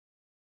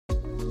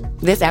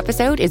This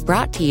episode is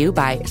brought to you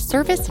by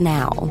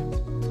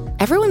ServiceNow.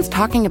 Everyone's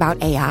talking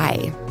about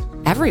AI.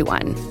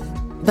 Everyone.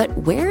 But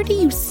where do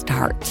you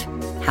start?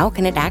 How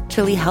can it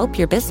actually help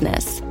your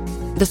business?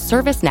 The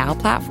ServiceNow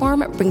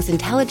platform brings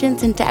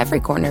intelligence into every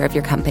corner of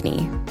your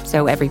company.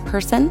 So every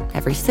person,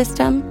 every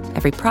system,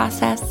 every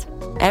process,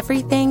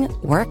 everything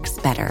works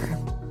better.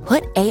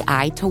 Put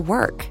AI to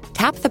work.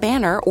 Tap the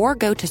banner or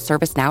go to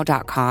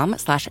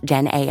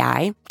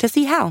servicenow.com/GenAI to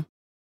see how.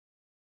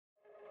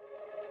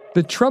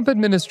 The Trump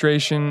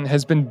administration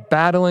has been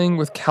battling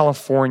with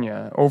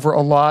California over a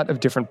lot of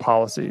different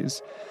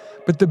policies.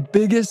 But the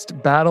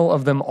biggest battle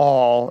of them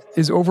all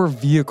is over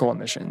vehicle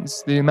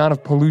emissions, the amount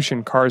of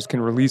pollution cars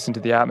can release into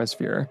the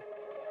atmosphere.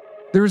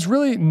 There is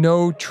really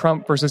no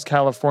Trump versus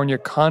California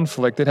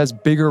conflict that has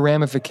bigger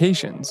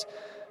ramifications.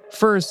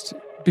 First,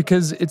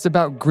 because it's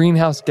about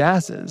greenhouse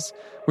gases,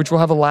 which will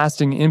have a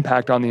lasting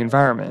impact on the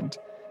environment.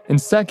 And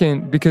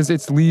second, because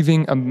it's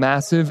leaving a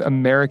massive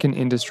American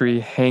industry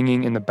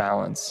hanging in the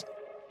balance.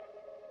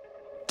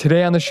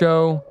 Today on the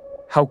show,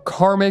 how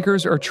car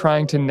makers are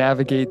trying to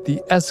navigate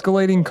the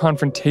escalating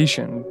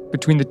confrontation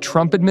between the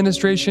Trump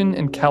administration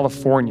and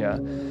California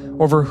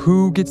over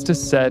who gets to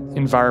set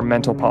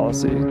environmental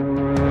policy.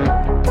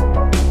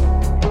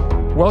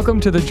 Welcome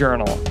to The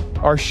Journal,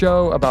 our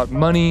show about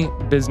money,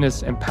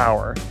 business, and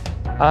power.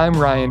 I'm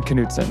Ryan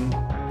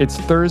Knutson. It's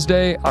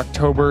Thursday,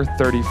 October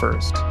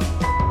 31st.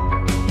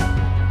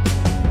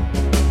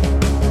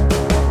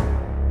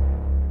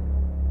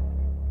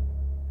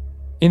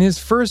 In his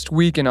first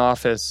week in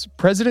office,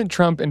 President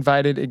Trump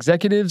invited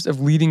executives of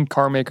leading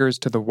car makers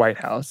to the White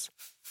House.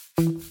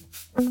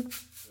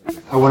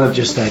 I want to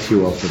just thank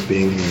you all for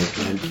being here.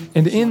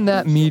 And in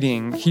that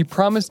meeting, he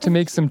promised to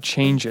make some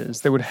changes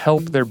that would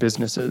help their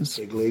businesses.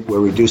 We're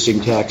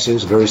reducing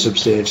taxes very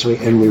substantially,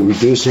 and we're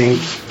reducing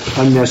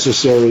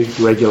unnecessary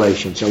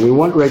regulations. And we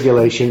want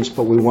regulations,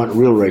 but we want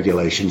real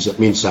regulations that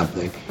mean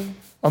something.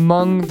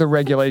 Among the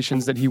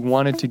regulations that he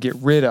wanted to get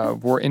rid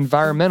of were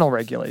environmental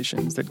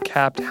regulations that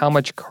capped how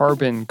much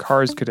carbon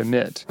cars could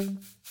emit.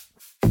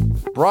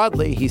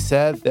 Broadly, he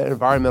said that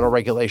environmental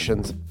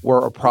regulations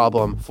were a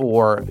problem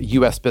for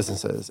U.S.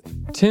 businesses.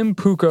 Tim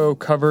Puko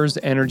covers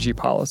energy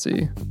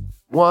policy.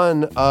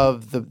 One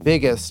of the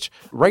biggest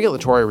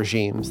regulatory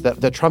regimes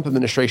that the Trump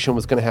administration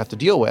was going to have to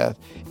deal with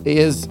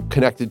is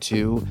connected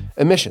to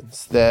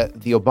emissions,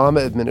 that the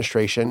Obama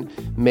administration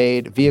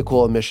made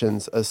vehicle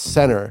emissions a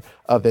center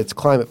of its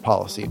climate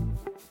policy.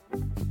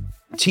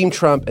 Team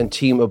Trump and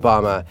Team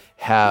Obama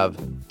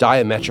have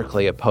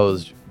diametrically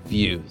opposed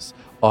views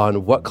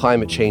on what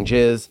climate change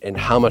is and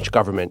how much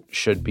government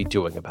should be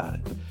doing about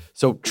it.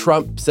 So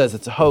Trump says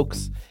it's a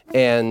hoax,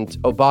 and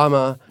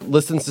Obama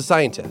listens to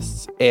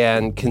scientists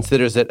and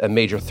considers it a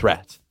major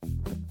threat.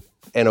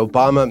 And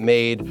Obama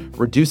made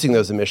reducing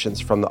those emissions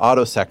from the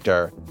auto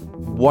sector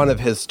one of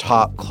his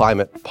top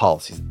climate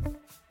policies.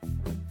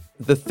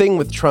 The thing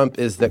with Trump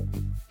is that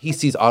he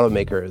sees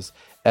automakers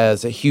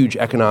as a huge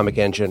economic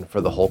engine for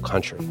the whole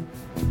country.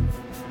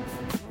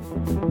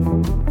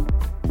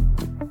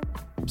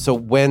 So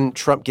when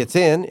Trump gets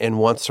in and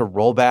wants to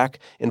roll back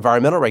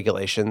environmental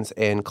regulations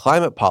and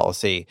climate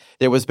policy,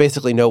 there was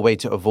basically no way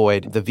to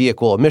avoid the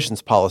vehicle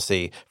emissions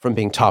policy from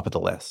being top of the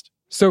list.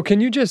 So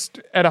can you just,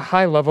 at a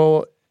high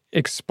level,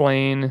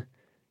 explain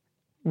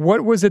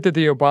what was it that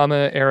the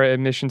Obama-era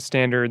emission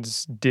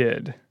standards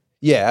did?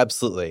 Yeah,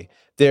 absolutely.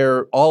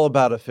 They're all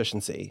about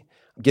efficiency,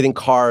 getting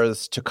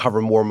cars to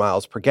cover more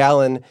miles per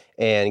gallon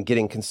and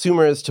getting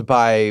consumers to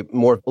buy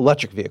more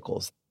electric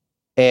vehicles.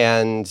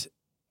 And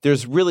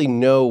there's really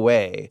no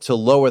way to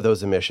lower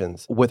those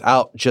emissions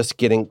without just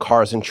getting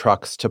cars and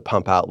trucks to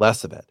pump out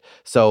less of it.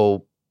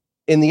 So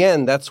in the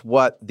end, that's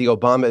what the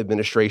Obama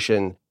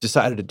administration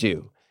decided to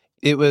do.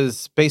 It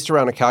was based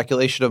around a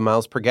calculation of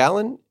miles per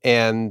gallon,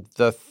 and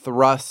the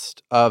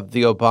thrust of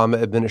the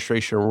Obama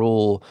administration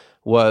rule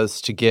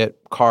was to get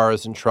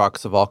cars and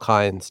trucks of all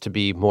kinds to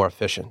be more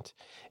efficient.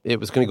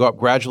 It was going to go up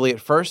gradually at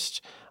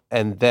first,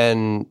 and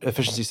then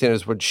efficiency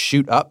standards would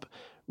shoot up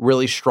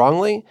really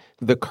strongly.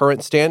 The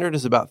current standard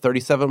is about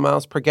 37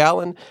 miles per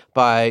gallon.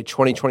 By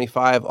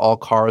 2025, all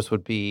cars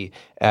would be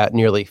at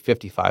nearly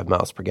 55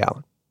 miles per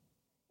gallon.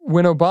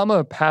 When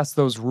Obama passed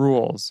those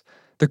rules,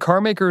 the car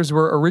makers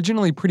were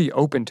originally pretty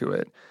open to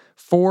it.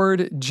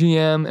 Ford,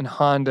 GM, and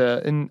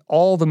Honda, and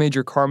all the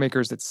major car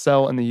makers that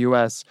sell in the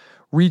U.S.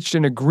 reached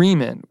an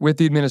agreement with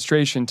the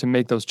administration to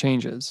make those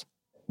changes.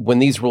 When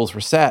these rules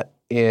were set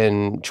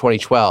in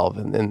 2012,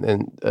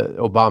 in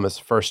Obama's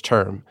first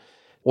term,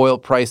 oil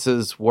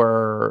prices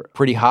were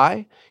pretty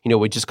high.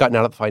 We'd just gotten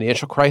out of the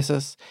financial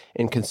crisis,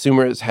 and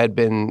consumers had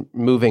been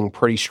moving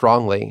pretty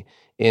strongly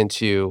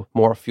into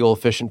more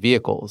fuel-efficient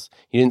vehicles.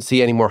 You didn't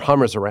see any more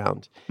Hummers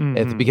around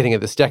at the beginning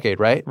of this decade,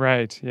 right?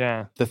 Right,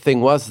 yeah. The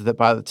thing was that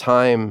by the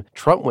time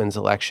Trump wins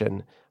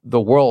election, the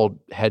world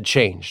had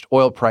changed.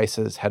 Oil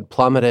prices had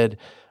plummeted.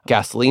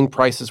 Gasoline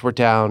prices were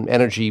down.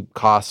 Energy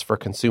costs for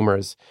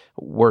consumers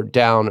were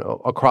down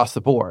across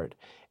the board.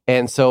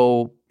 And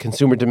so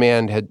consumer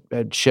demand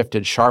had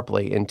shifted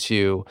sharply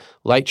into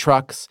light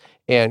trucks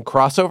and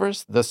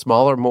crossovers, the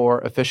smaller,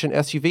 more efficient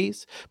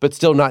SUVs, but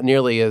still not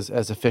nearly as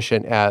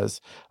efficient as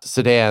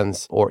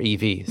sedans or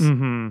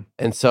EVs.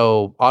 And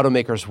so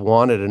automakers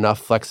wanted enough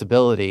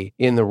flexibility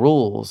in the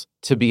rules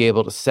to be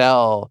able to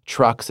sell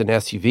trucks and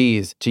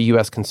SUVs to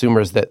U.S.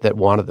 consumers that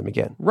wanted them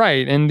again.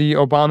 Right, and the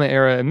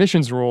Obama-era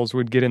emissions rules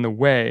would get in the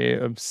way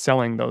of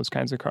selling those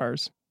kinds of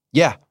cars.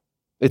 Yeah,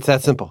 it's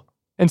that simple.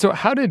 And so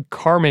how did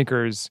car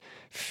makers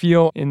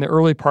feel in the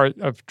early part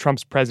of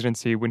Trump's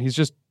presidency when he's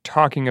just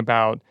talking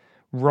about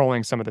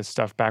rolling some of this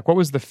stuff back? What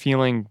was the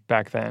feeling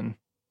back then?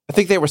 I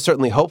think they were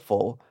certainly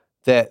hopeful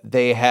that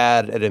they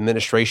had an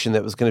administration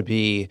that was going to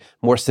be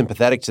more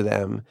sympathetic to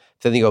them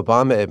than the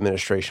Obama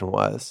administration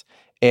was.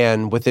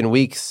 And within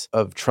weeks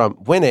of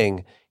Trump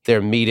winning,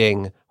 they're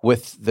meeting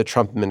with the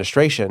Trump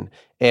administration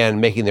and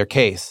making their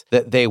case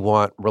that they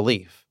want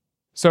relief.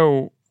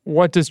 So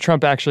what does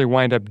Trump actually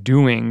wind up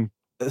doing?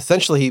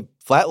 Essentially, he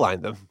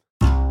flatlined them.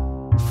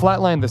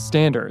 Flatlined the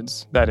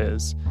standards, that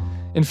is.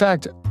 In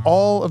fact,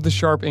 all of the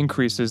sharp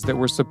increases that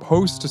were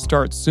supposed to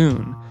start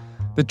soon,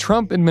 the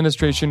Trump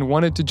administration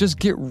wanted to just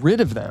get rid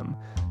of them,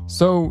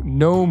 so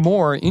no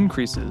more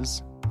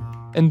increases.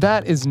 And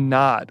that is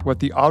not what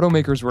the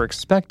automakers were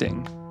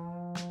expecting.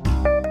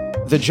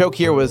 The joke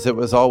here was it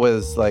was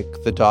always like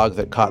the dog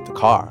that caught the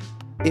car.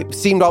 It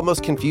seemed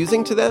almost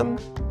confusing to them.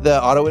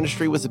 The auto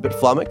industry was a bit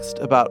flummoxed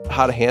about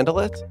how to handle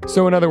it.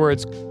 So in other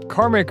words,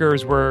 car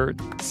makers were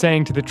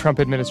saying to the Trump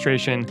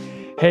administration,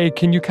 hey,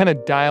 can you kind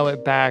of dial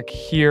it back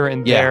here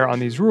and there on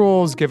these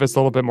rules, give us a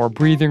little bit more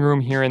breathing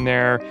room here and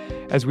there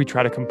as we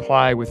try to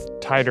comply with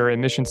tighter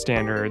emission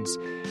standards.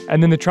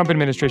 And then the Trump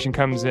administration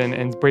comes in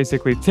and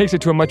basically takes it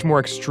to a much more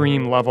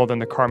extreme level than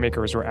the car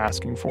makers were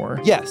asking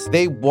for. Yes,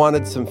 they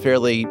wanted some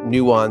fairly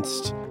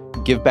nuanced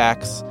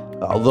givebacks,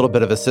 a little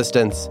bit of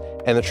assistance,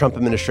 and the Trump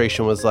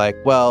administration was like,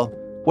 well,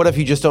 what if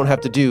you just don't have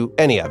to do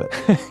any of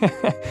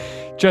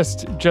it?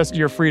 just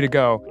you're free to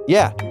go.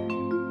 Yeah.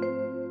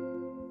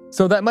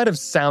 So that might have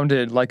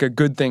sounded like a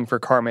good thing for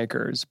car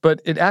makers,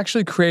 but it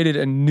actually created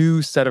a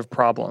new set of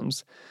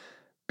problems.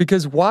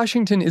 Because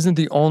Washington isn't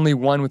the only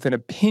one with an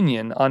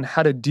opinion on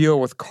how to deal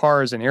with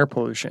cars and air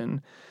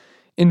pollution.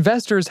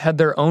 Investors had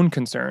their own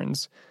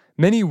concerns.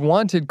 Many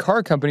wanted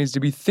car companies to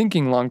be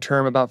thinking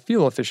long-term about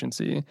fuel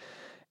efficiency,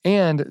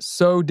 and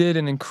so did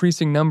an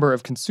increasing number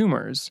of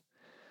consumers.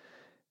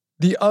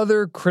 The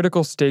other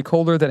critical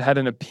stakeholder that had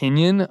an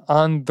opinion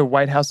on the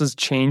White House's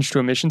change to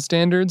emission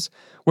standards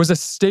was a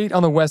state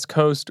on the West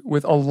Coast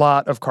with a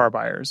lot of car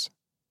buyers.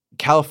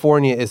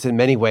 California is in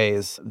many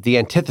ways the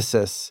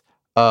antithesis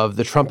of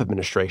the Trump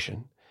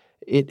administration.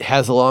 It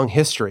has a long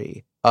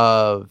history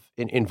of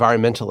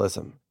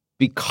environmentalism.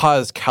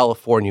 Because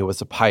California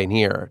was a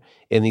pioneer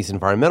in these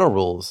environmental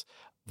rules,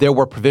 there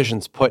were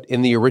provisions put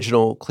in the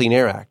original Clean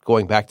Air Act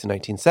going back to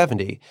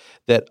 1970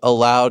 that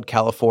allowed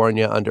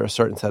California, under a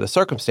certain set of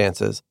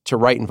circumstances, to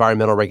write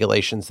environmental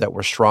regulations that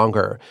were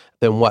stronger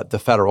than what the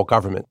federal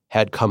government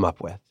had come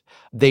up with.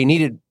 They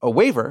needed a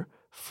waiver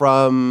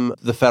from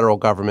the federal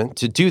government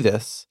to do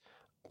this,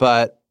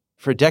 but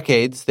for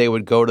decades, they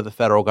would go to the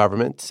federal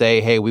government,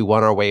 say, hey, we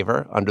want our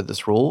waiver under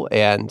this rule,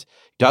 and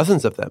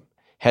dozens of them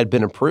had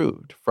been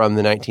approved from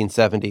the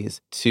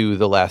 1970s to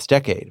the last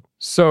decade.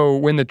 So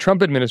when the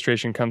Trump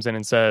administration comes in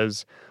and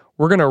says,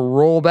 we're going to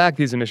roll back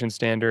these emission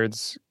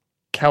standards,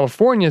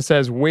 California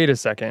says, wait a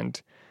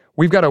second,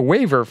 we've got a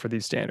waiver for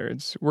these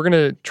standards. We're going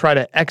to try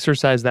to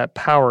exercise that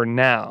power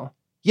now.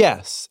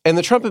 Yes, and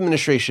the Trump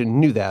administration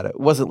knew that. It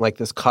wasn't like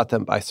this caught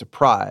them by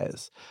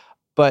surprise.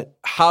 But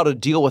how to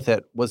deal with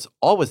it was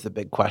always the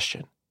big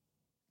question.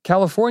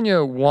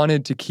 California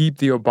wanted to keep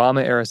the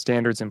Obama-era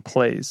standards in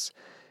place,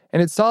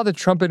 and it saw the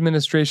Trump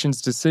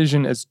administration's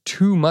decision as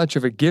too much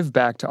of a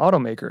give-back to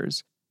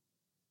automakers.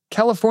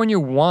 California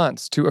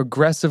wants to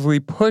aggressively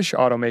push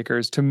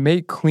automakers to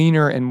make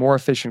cleaner and more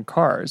efficient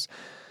cars.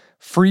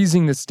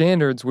 Freezing the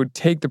standards would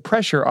take the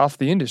pressure off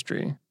the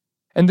industry.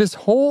 And this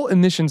whole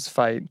emissions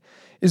fight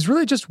is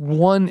really just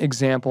one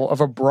example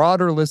of a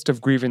broader list of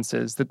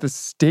grievances that the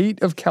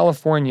state of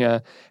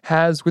California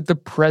has with the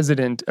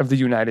president of the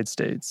United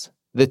States.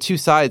 The two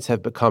sides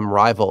have become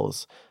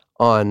rivals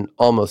on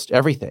almost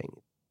everything.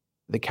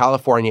 The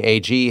California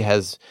AG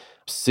has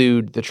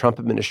sued the Trump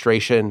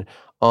administration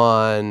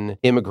on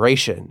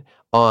immigration,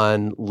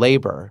 on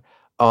labor,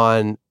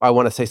 on, I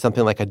want to say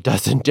something like a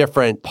dozen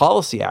different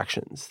policy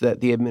actions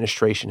that the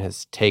administration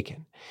has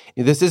taken.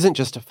 This isn't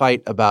just a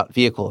fight about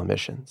vehicle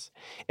emissions.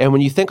 And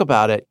when you think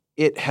about it,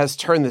 it has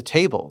turned the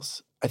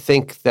tables. I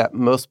think that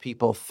most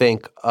people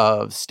think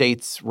of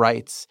states'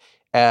 rights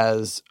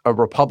as a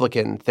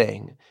Republican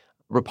thing.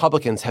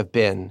 Republicans have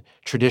been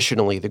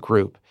traditionally the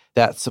group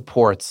that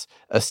supports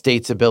a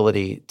state's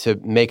ability to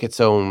make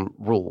its own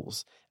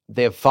rules.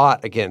 They have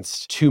fought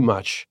against too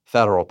much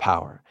federal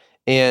power.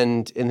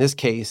 And in this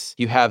case,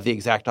 you have the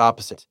exact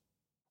opposite.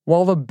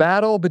 While the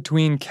battle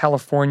between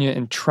California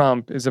and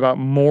Trump is about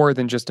more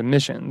than just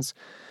emissions,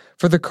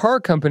 for the car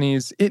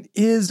companies, it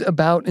is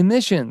about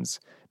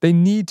emissions. They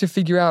need to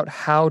figure out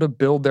how to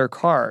build their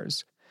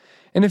cars.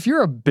 And if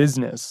you're a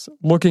business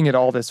looking at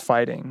all this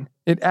fighting,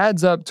 it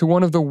adds up to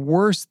one of the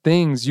worst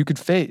things you could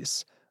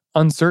face: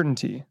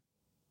 uncertainty.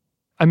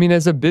 I mean,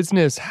 as a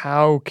business,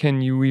 how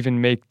can you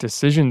even make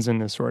decisions in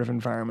this sort of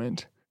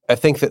environment? I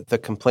think that the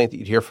complaint that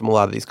you'd hear from a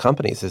lot of these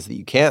companies is that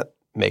you can't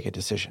make a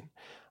decision.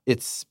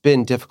 It's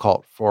been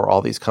difficult for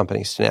all these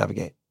companies to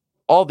navigate.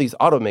 All these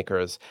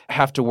automakers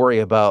have to worry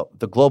about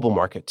the global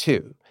market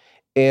too.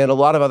 And a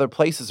lot of other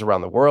places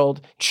around the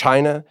world,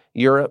 China,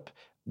 Europe,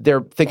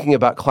 they're thinking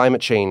about climate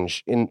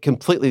change in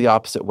completely the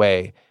opposite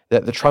way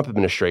that the Trump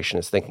administration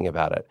is thinking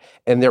about it.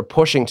 And they're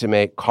pushing to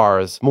make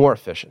cars more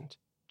efficient,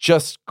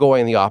 just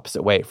going the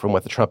opposite way from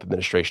what the Trump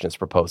administration is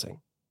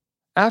proposing.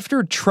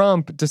 After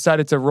Trump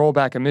decided to roll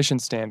back emission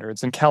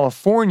standards and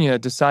California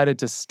decided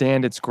to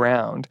stand its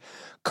ground,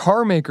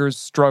 car makers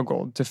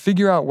struggled to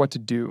figure out what to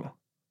do.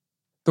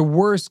 The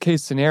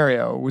worst-case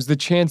scenario was the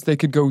chance they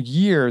could go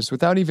years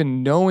without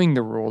even knowing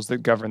the rules that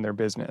govern their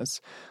business,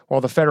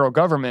 while the federal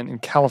government in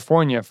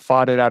California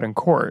fought it out in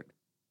court.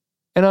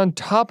 And on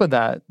top of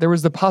that, there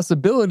was the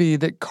possibility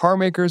that car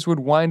makers would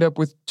wind up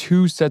with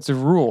two sets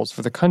of rules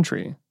for the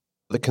country.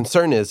 The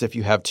concern is if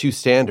you have two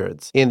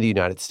standards in the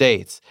United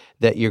States,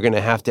 that you're going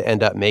to have to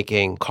end up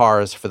making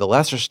cars for the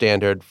lesser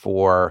standard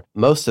for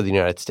most of the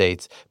United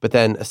States, but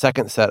then a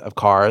second set of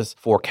cars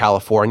for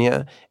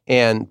California.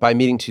 And by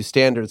meeting two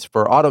standards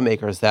for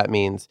automakers, that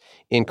means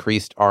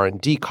increased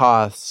R&D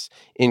costs,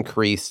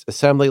 increased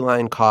assembly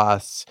line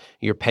costs,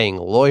 you're paying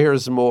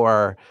lawyers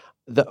more.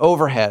 The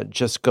overhead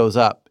just goes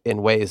up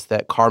in ways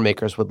that car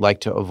makers would like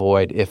to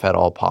avoid if at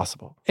all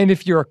possible. And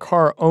if you're a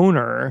car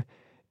owner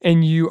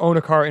and you own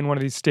a car in one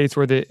of these states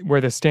where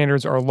the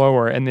standards are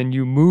lower, and then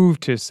you move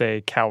to,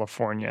 say,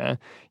 California,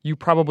 you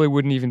probably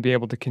wouldn't even be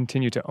able to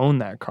continue to own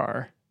that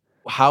car.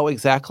 How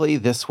exactly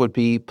this would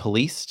be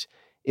policed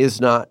is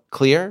not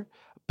clear,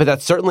 but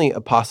that's certainly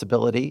a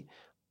possibility.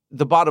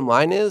 The bottom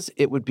line is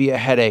it would be a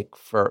headache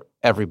for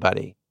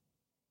everybody.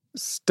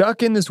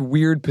 Stuck in this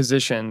weird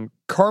position,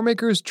 car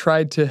makers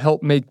tried to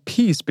help make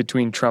peace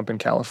between Trump and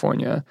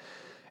California.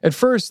 At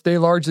first, they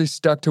largely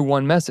stuck to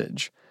one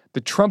message: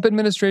 the Trump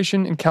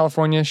administration and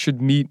California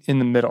should meet in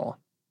the middle.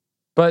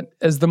 But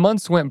as the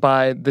months went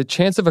by, the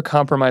chance of a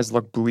compromise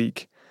looked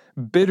bleak.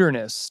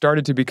 Bitterness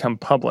started to become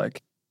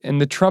public,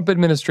 and the Trump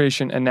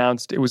administration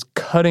announced it was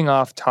cutting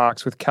off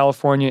talks with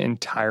California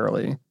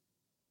entirely.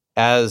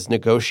 As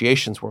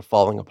negotiations were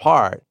falling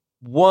apart,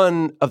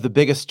 one of the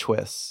biggest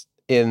twists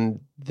in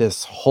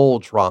this whole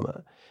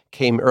drama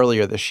came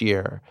earlier this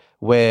year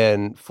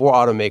when four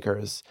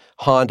automakers,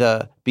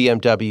 Honda,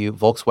 BMW,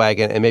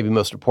 Volkswagen, and maybe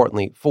most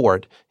importantly,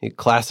 Ford, a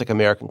classic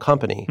American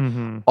company,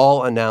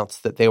 all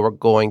announced that they were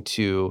going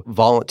to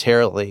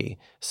voluntarily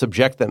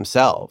subject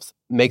themselves,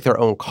 make their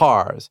own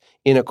cars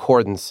in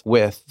accordance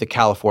with the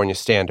California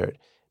standard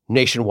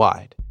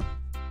nationwide.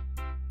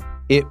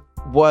 It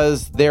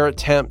was their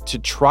attempt to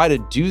try to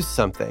do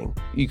something.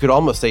 You could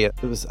almost say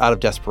it was out of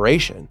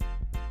desperation.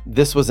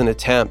 This was an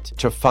attempt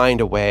to find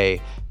a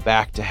way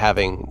back to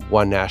having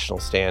one national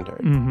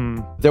standard.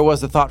 There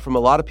was a thought from a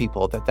lot of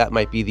people that that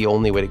might be the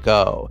only way to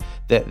go,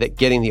 that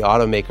getting the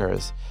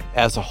automakers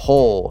as a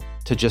whole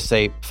to just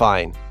say,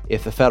 fine,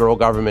 if the federal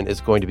government is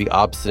going to be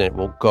obstinate,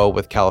 we'll go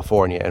with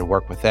California and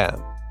work with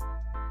them.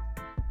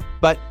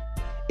 But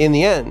in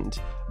the end,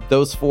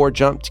 those four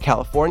jumped to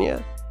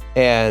California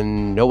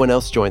and no one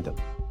else joined them.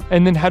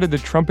 And then how did the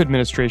Trump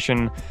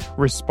administration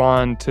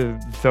respond to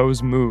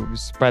those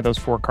moves by those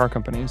four car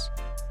companies?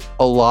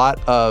 A lot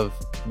of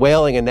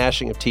wailing and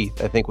gnashing of teeth,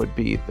 I think would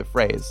be the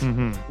phrase.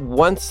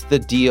 Once the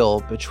deal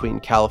between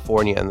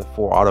California and the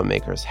four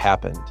automakers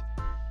happened,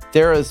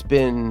 there has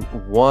been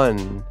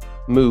one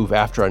move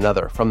after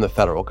another from the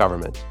federal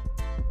government.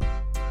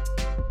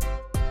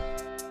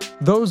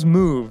 Those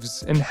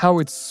moves and how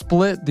it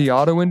split the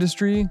auto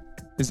industry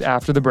is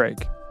after the break.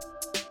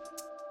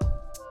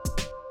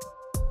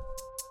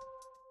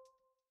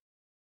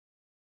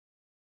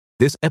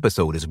 This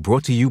episode is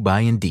brought to you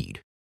by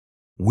Indeed.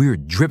 We're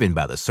driven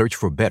by the search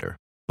for better,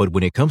 but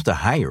when it comes to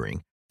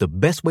hiring, the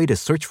best way to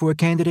search for a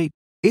candidate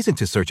isn't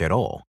to search at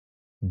all.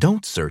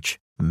 Don't search,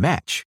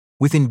 match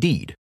with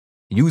Indeed.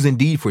 Use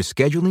Indeed for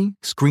scheduling,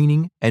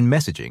 screening, and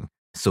messaging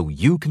so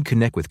you can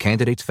connect with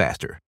candidates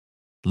faster.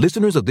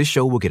 Listeners of this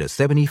show will get a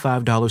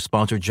 $75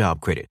 sponsored job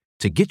credit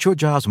to get your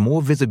jobs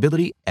more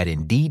visibility at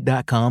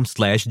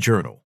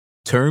Indeed.com/journal.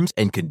 Terms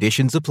and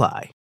conditions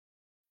apply.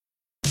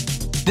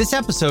 This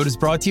episode is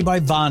brought to you by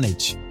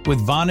Vonage.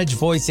 With Vonage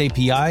Voice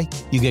API,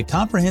 you get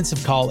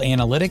comprehensive call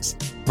analytics,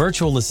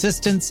 virtual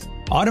assistants,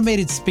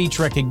 automated speech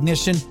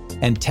recognition,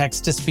 and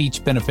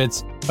text-to-speech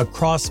benefits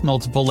across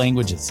multiple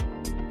languages.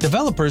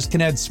 Developers can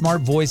add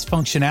smart voice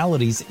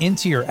functionalities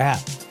into your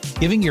app,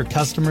 giving your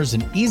customers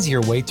an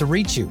easier way to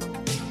reach you.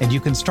 And you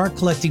can start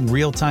collecting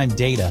real-time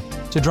data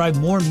to drive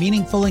more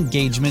meaningful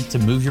engagement to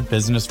move your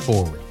business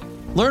forward.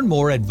 Learn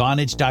more at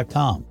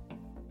Vonage.com.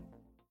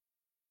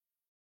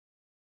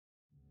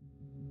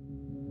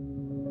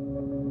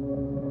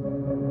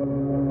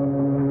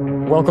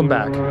 Welcome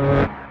back.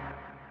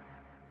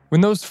 When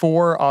those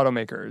four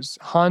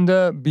automakers,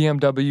 Honda,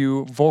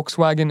 BMW,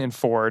 Volkswagen, and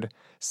Ford,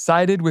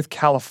 sided with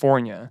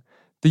California,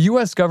 the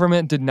U.S.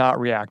 government did not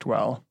react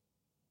well.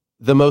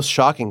 The most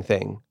shocking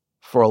thing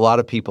for a lot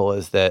of people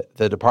is that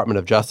the Department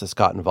of Justice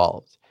got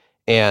involved.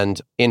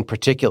 And in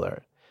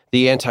particular,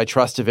 the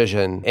Antitrust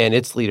Division and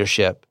its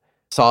leadership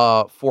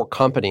saw four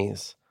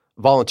companies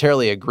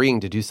voluntarily agreeing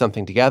to do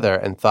something together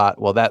and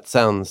thought, well, that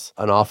sounds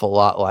an awful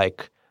lot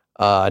like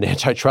an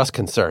antitrust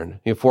concern.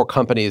 Four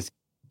companies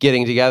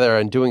getting together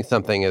and doing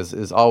something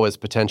is always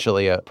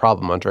potentially a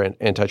problem under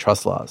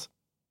antitrust laws.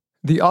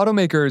 The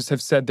automakers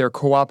have said they're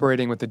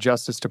cooperating with the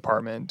Justice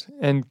Department,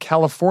 and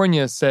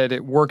California said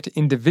it worked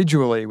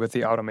individually with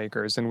the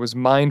automakers and was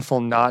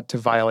mindful not to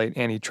violate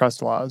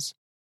antitrust laws.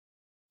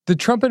 The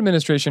Trump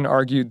administration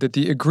argued that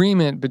the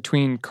agreement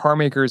between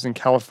carmakers in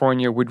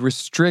California would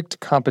restrict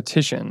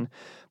competition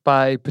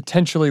by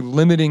potentially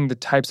limiting the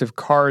types of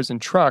cars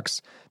and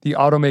trucks the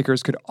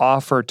automakers could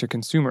offer to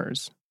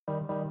consumers.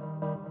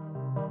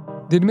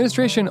 The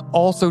administration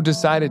also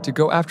decided to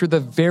go after the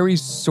very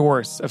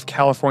source of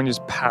California's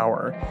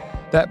power,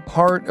 that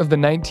part of the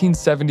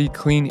 1970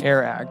 Clean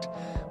Air Act,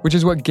 which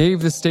is what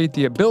gave the state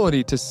the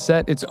ability to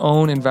set its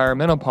own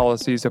environmental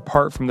policies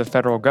apart from the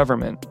federal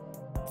government.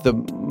 The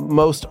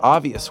most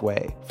obvious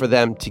way for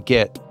them to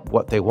get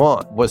what they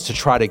want was to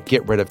try to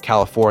get rid of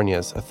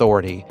California's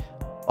authority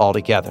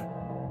altogether.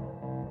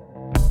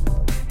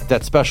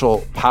 That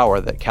special power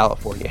that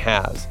California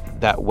has,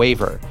 that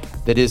waiver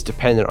that is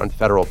dependent on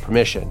federal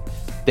permission,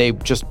 they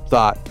just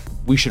thought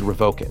we should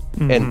revoke it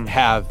and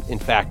have, in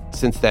fact,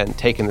 since then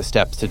taken the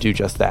steps to do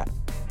just that.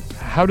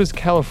 How does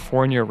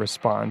California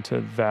respond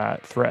to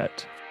that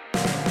threat?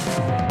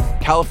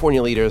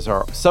 California leaders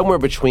are somewhere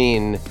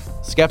between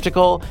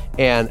skeptical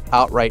and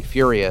outright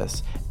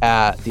furious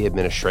at the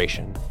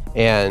administration.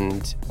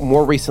 And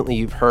more recently,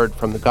 you've heard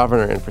from the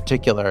governor in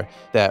particular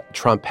that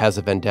Trump has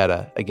a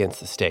vendetta against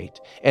the state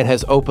and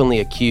has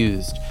openly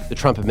accused the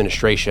Trump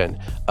administration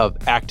of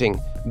acting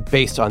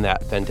based on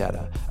that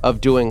vendetta, of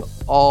doing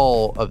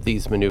all of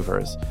these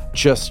maneuvers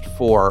just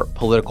for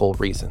political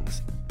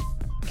reasons.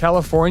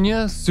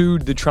 California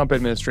sued the Trump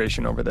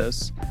administration over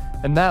this,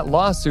 and that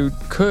lawsuit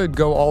could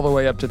go all the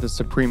way up to the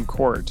Supreme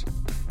Court.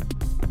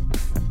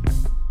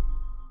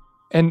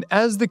 And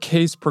as the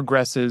case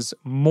progresses,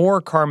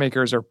 more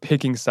carmakers are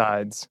picking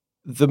sides.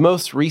 The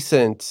most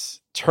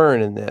recent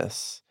turn in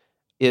this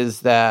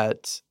is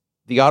that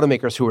the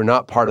automakers who are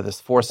not part of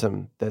this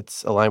foursome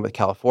that's aligned with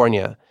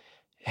California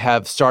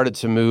have started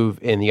to move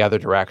in the other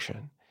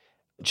direction.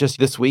 Just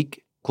this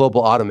week,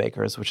 Global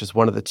Automakers, which is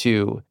one of the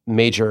two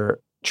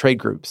major trade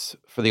groups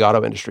for the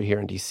auto industry here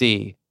in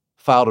D.C.,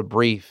 filed a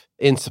brief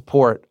in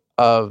support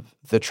of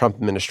the Trump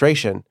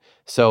administration.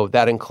 So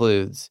that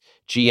includes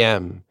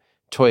GM,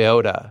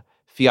 Toyota,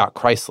 Fiat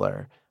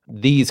Chrysler.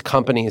 These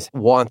companies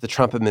want the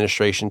Trump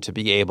administration to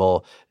be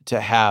able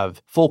to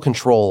have full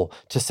control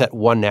to set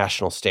one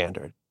national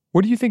standard.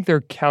 What do you think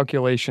their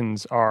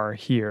calculations are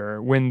here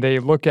when they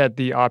look at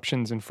the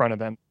options in front of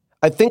them?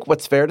 I think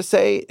what's fair to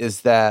say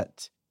is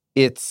that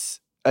it's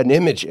an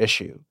image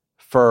issue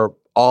for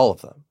all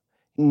of them.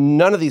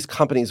 None of these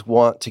companies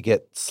want to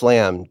get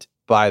slammed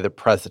by the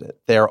president.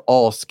 They're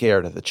all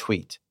scared of the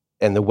tweet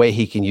and the way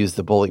he can use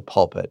the bully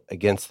pulpit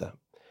against them.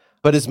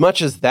 But as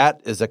much as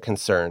that is a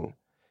concern,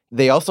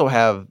 they also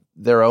have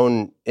their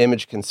own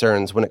image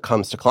concerns when it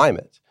comes to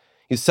climate.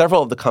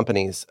 Several of the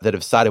companies that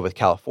have sided with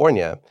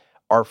California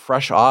are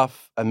fresh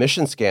off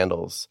emission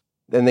scandals,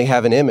 and they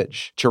have an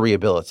image to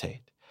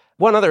rehabilitate.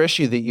 One other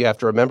issue that you have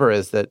to remember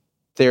is that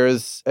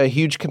there's a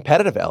huge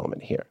competitive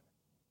element here.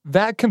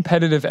 That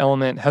competitive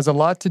element has a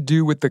lot to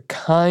do with the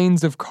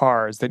kinds of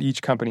cars that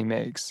each company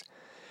makes.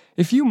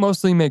 If you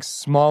mostly make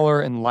smaller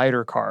and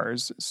lighter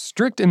cars,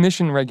 strict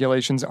emission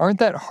regulations aren't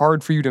that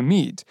hard for you to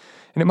meet,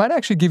 and it might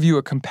actually give you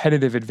a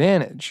competitive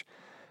advantage.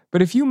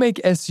 But if you make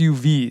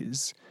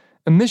SUVs,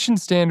 emission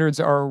standards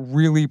are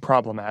really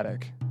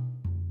problematic.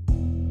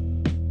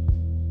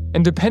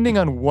 And depending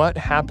on what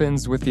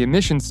happens with the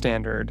emission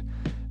standard,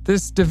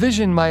 this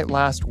division might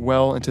last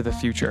well into the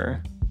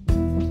future.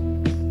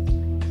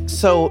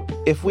 So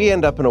if we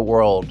end up in a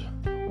world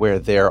where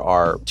there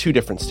are two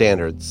different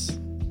standards,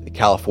 the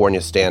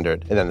California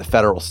standard and then the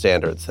federal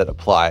standards that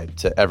apply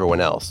to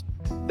everyone else,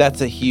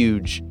 that's a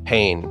huge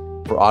pain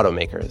for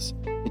automakers.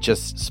 It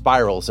just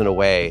spirals in a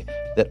way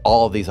that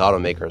all of these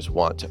automakers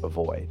want to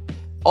avoid.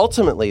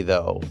 Ultimately,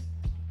 though,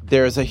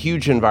 there's a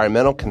huge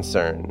environmental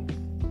concern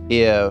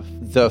if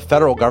the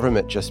federal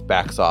government just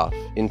backs off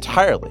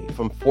entirely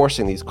from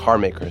forcing these car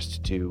makers to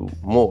do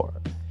more.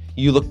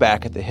 You look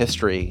back at the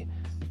history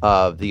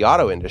of the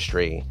auto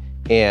industry,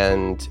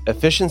 and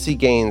efficiency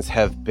gains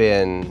have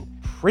been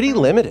pretty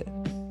limited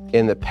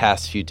in the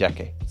past few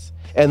decades.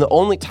 And the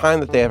only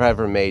time that they have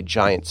ever made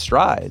giant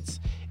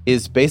strides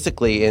is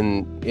basically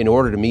in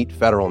order to meet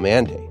federal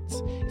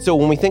mandates. So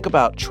when we think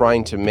about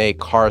trying to make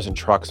cars and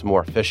trucks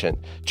more efficient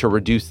to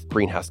reduce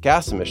greenhouse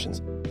gas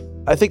emissions,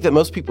 I think that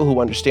most people who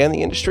understand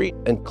the industry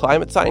and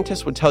climate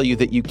scientists would tell you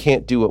that you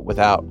can't do it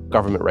without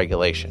government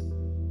regulation.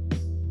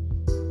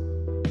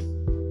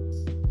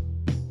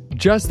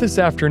 Just this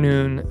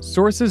afternoon,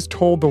 sources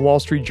told the Wall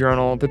Street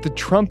Journal that the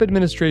Trump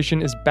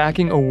administration is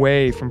backing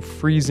away from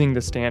freezing the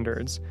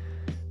standards.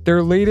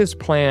 Their latest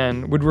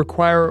plan would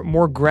require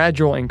more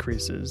gradual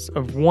increases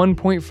of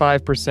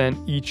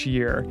 1.5% each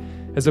year,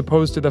 as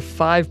opposed to the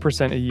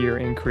 5% a year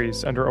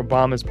increase under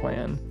Obama's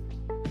plan.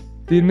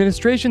 The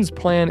administration's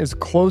plan is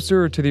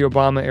closer to the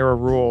Obama-era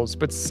rules,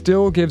 but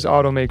still gives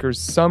automakers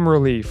some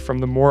relief from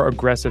the more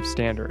aggressive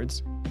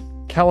standards.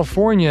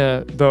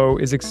 California, though,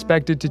 is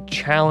expected to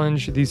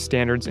challenge these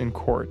standards in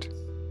court.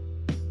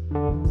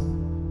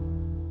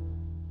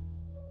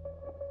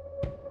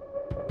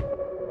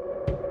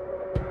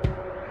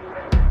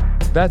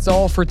 That's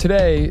all for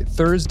today,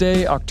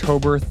 Thursday,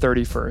 October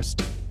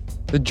 31st.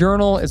 The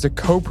Journal is a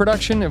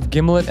co-production of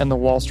Gimlet and the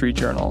Wall Street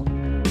Journal.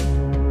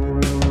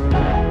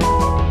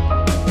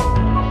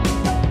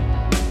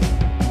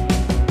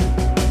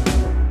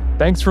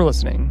 Thanks for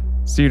listening.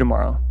 See you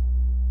tomorrow.